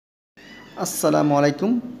আসসালামু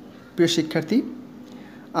আলাইকুম প্রিয় শিক্ষার্থী।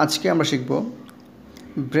 আজকে আমরা শিখব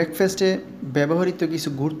ব্রেকফাস্টে ব্যবহৃত কিছু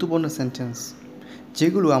গুরুত্বপূর্ণ সেন্টেন্স,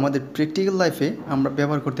 যেগুলো আমাদের প্র্যাকটিক্যাল লাইফে আমরা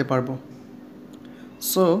ব্যবহার করতে পারবো।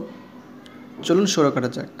 সো চলুন শুরু করা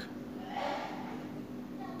যাক।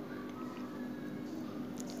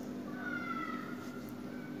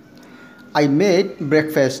 আই মেড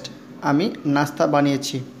ব্রেকফাস্ট, আমি নাস্তা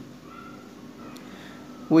বানিয়েছি।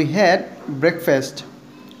 উই হ্যাড ব্রেকফাস্ট,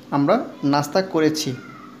 আমরা নাস্তা করেছি।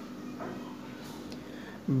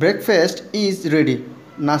 ব্রেকফাস্ট ইজ রেডি,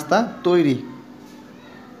 নাস্তা তৈরি।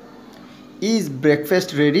 ইজ ব্রেকফাস্ট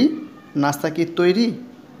রেডি, নাস্তা কি তৈরি?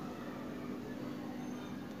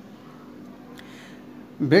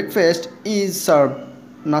 ব্রেকফাস্ট ইজ সার্ভ,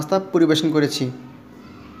 নাস্তা পরিবেশন করেছি।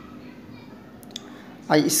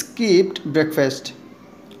 আই স্কিপড ব্রেকফাস্ট,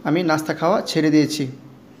 আমি নাস্তা খাওয়া ছেড়ে দিয়েছি।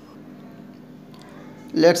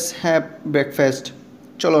 লেটস হ্যাভ ব্রেকফাস্ট,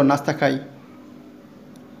 চলো নাস্তা খাই।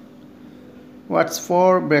 হোয়াটস ফর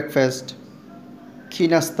ব্রেকফাস্ট, কী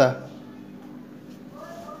নাস্তা?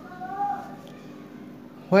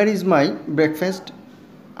 হোয়ার ইজ মাই ব্রেকফাস্ট,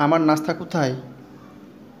 আমার নাস্তা কোথায়?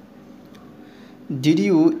 ডিড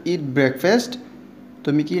ইউ ইট ব্রেকফাস্ট,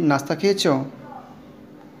 তুমি কি নাস্তা খেয়েছ?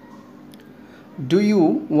 ডু ইউ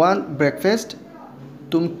ওয়ান্ট ব্রেকফাস্ট,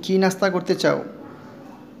 তুমি কি নাস্তা করতে চাও?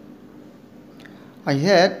 আই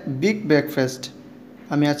হ্যাড বিগ ব্রেকফাস্ট,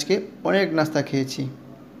 আমি আজকে অনেক নাস্তা খেয়েছি।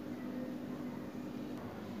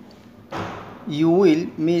 ইউ উইল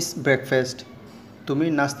মিস ব্রেকফাস্ট, তুমি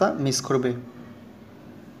নাস্তা মিস করবে।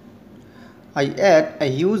 I add a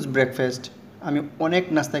huge breakfast, আমি অনেক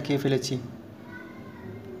নাস্তা খেয়ে ফেলেছি।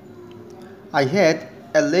 I had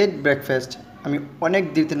a late breakfast, আমি অনেক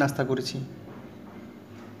দেরিতে নাস্তা করেছি।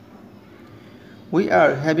 উই আর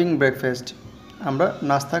হ্যাভিং ব্রেকফাস্ট, আমরা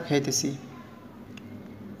নাস্তা খাইতেছি।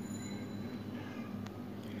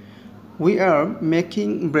 উই আর মেকিং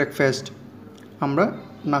ব্রেকফাস্ট, আমরা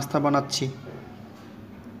নাস্তা বানাচ্ছি।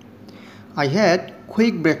 আই হ্যাড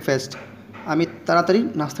কুইক ব্রেকফাস্ট, আমি তাড়াতাড়ি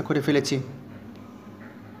নাস্তা করে ফেলেছি।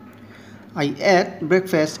 I at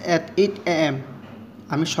breakfast at 8 AM,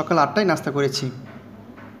 আমি সকাল 8টায় নাস্তা করেছি।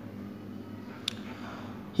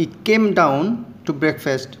 হি কেম ডাউন টু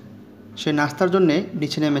ব্রেকফাস্ট, সে নাস্তার জন্যে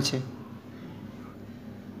নিচে নেমেছে।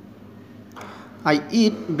 আই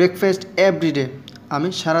ইট ব্রেকফাস্ট এভরিডে, আমি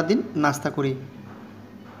সারাদিন নাস্তা করি।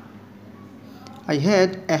 I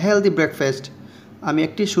had a healthy breakfast, আমি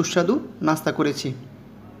একটি সুস্বাদু নাস্তা করেছি।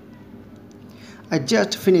 আই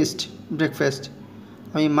জাস্ট ফিনিশড ব্রেকফাস্ট,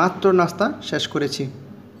 আমি মাত্র নাস্তা শেষ করেছি।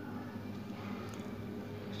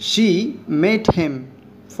 She made hem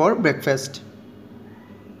for breakfast,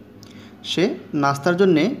 সে নাস্তার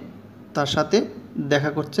জন্যে তার সাথে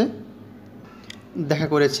দেখা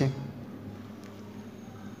করেছে।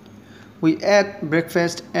 We at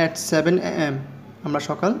breakfast at 7 AM, আমরা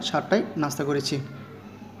সকাল 7টায় নাস্তা করেছি।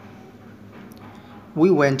 We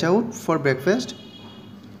went out for breakfast,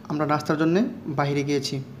 আমরা নাস্তার জন্যে বাইরে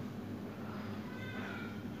গিয়েছি।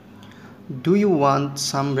 Do you want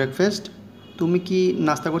some breakfast, তুমি কি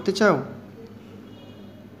নাস্তা করতে চাও?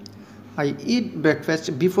 I eat breakfast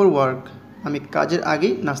before work, আমি কাজের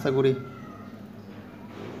আগেই নাস্তা করি।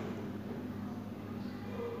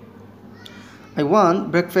 I want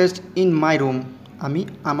breakfast in my room, আমি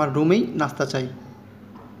আমার রুমেই নাস্তা চাই।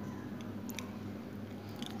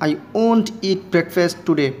 I won't eat breakfast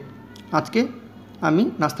today, আজকে আমি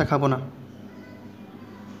নাস্তা খাবো না।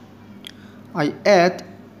 I at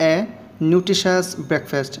a nutritious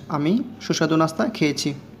breakfast, আমি সুস্বাদু নাস্তা খেয়েছি।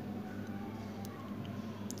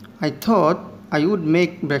 I thought I would make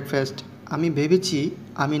breakfast, আমি ভেবেছি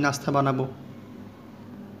আমি নাস্তা বানাবো।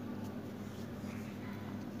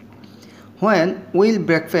 When will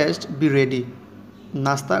breakfast B ready,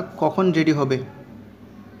 নাস্তা কখন রেডি হবে?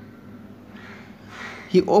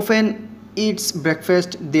 হি অফেন ইটস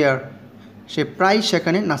ব্রেকফাস্ট দেয়ার, সে প্রায়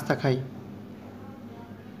সেখানে নাস্তা খায়।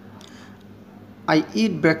 I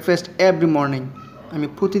eat breakfast every morning, আমি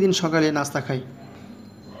প্রতিদিন সকালে নাস্তা খাই।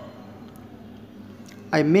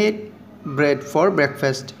 I made bread for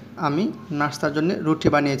breakfast, আমি নাস্তার জন্য রুটি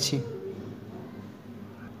বানিয়েছি।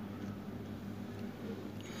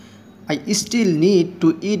 I still need to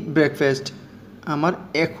eat breakfast, আমার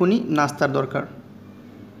এখনই নাস্তার দরকার।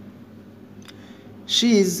 She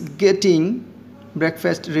is getting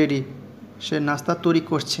breakfast ready, সে নাস্তা তৈরি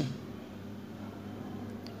করছে।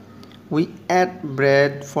 We at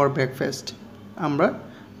bread for breakfast, আমরা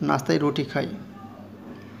নাস্তায় রুটি খাই।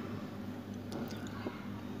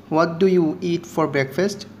 What do you it for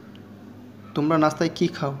breakfast, তোমরা নাস্তায় কী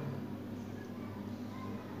খাও?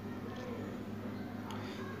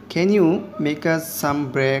 Can you make us some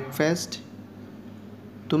breakfast,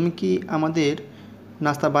 তুমি কি আমাদের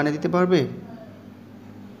নাস্তা বানিয়ে দিতে পারবে?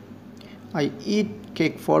 I eat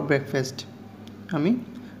cake for breakfast. আমি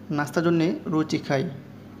নাস্তার জন্যে রুটি খাই।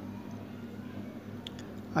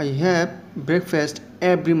 I have breakfast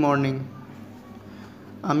every morning.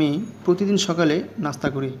 আমি প্রতিদিন সকালে নাস্তা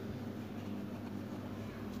করি।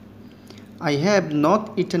 I have not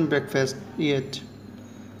eaten breakfast yet.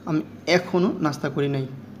 আমি এখনও নাস্তা করি নাই।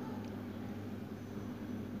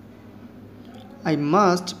 I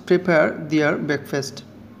must prepare there breakfast.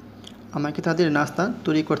 আমাকে তাদের নাস্তা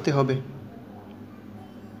তৈরি করতে হবে।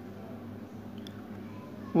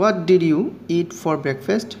 What did you it for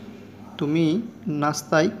breakfast? তুমি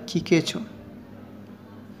নাস্তায় কী খেয়েছো?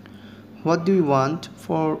 What do you want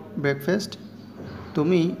for breakfast?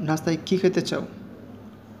 তুমি নাস্তায় কী খেতে চাও?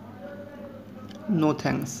 No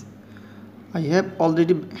thanks, I have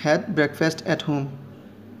already had breakfast at home.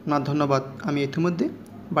 না ধন্যবাদ, আমি ইতিমধ্যে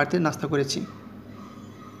বাড়িতে নাস্তা করেছি।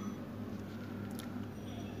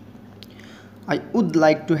 I would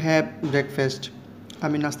like to have breakfast.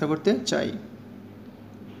 আমি নাস্তা করতে চাই।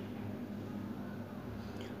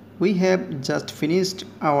 We have just finished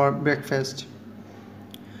hour breakfast.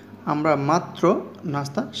 আমরা মাত্র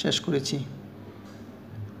নাস্তা শেষ করেছি।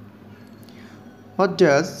 What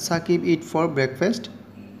does Shakib it for breakfast?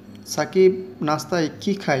 Shakib নাস্তায়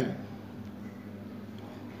কী খায়?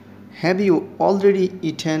 Have you already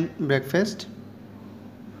eaten breakfast?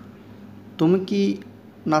 তুমি কি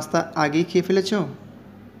নাস্তা আগেই খেয়ে ফেলেছ?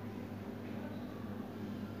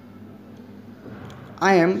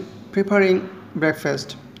 I am preparing breakfast.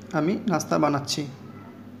 আমি নাস্তা বানাচ্ছি।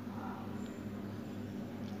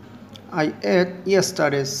 I ate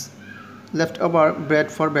ইয়েস্টারডেজ left over bread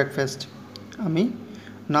for breakfast. আমি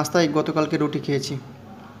নাস্তায় গতকালকে রুটি খেয়েছি।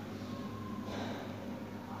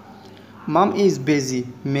 মাম is busy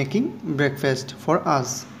making breakfast for us.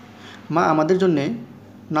 মা আমাদের জন্যে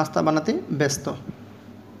নাস্তা বানাতে ব্যস্ত।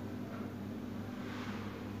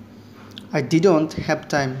 I didn't have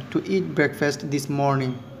time to eat breakfast this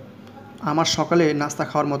morning. আমার সকালে নাস্তা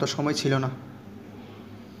খাওয়ার মতো সময় ছিল না।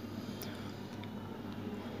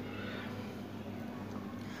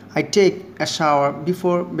 I take a shower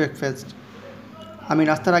before breakfast. আমি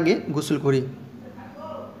নাস্তার আগে গোসল করি।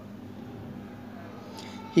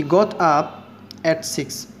 He got up at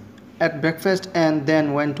 6 at breakfast and then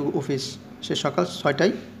went to office. সে সকাল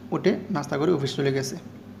 6টায় উঠে নাস্তা করে অফিস চলে গেছে।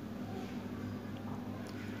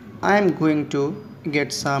 I am going to get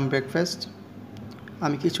some breakfast.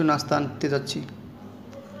 আমি কিছু নাস্তা আনতে যাচ্ছি।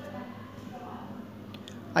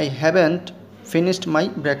 I haven't finished my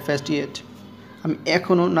breakfast yet. আমি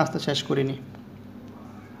এখনও নাস্তা শেষ করিনি।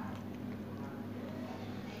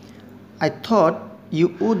 I thought you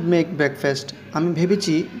would make breakfast. আমি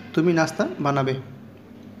ভেবেছি তুমি নাস্তা বানাবে।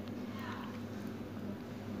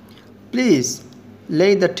 প্লিজ লে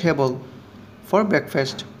দ্য টেবল ফর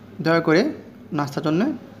ব্রেকফাস্ট। দয়া করে নাস্তার জন্য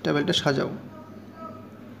টেবিলটা সাজাও।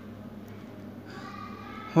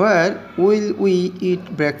 Where will we eat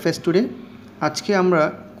breakfast today? আজকে আমরা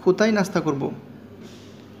কোথায় নাস্তা করব?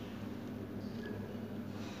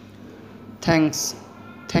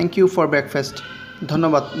 Thank you for breakfast.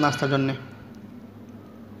 ধন্যবাদ নাস্তার জন্যে।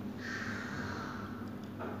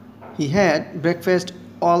 He had breakfast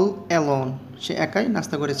all alone. সে একাই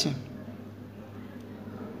নাস্তা করেছে।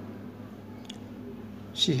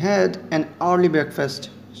 She had an early breakfast.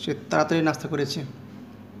 সে তাড়াতাড়ি নাস্তা করেছে।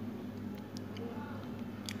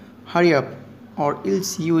 Hurry up or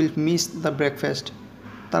else you will miss the breakfast.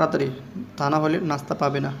 তাড়াতাড়ি, তা না হলে নাস্তা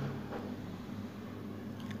পাবে না।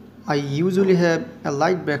 I usually have a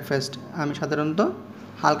light breakfast. আমি সাধারণত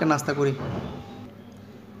হালকা নাস্তা করি।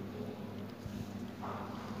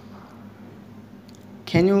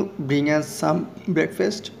 Can you bring us some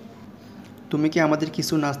breakfast? তুমি কি আমাদের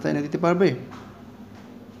কিছু নাস্তা এনে দিতে পারবে?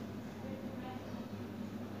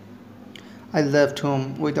 I left home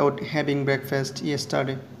without having breakfast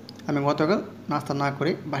yesterday. আমি গতকাল নাস্তা না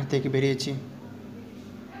করে বাড়ি থেকে বেরিয়েছি।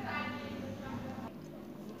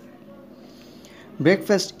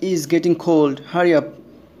 Breakfast is getting cold, hurry up.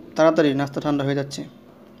 তাড়াতাড়ি, নাস্তা ঠান্ডা হয়ে যাচ্ছে।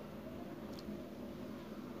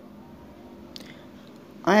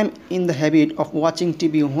 I am in the habit of watching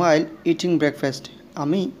TV while eating breakfast.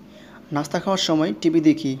 আমি নাস্তা খাওয়ার সময় টিভি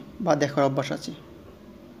দেখি বা দেখার অভ্যাস আছে।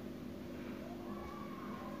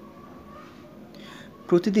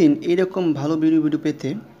 প্রতিদিন এইরকম ভালো ভিডিও পেতে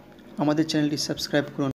আমাদের চ্যানেলটি সাবস্ক্রাইব করুন।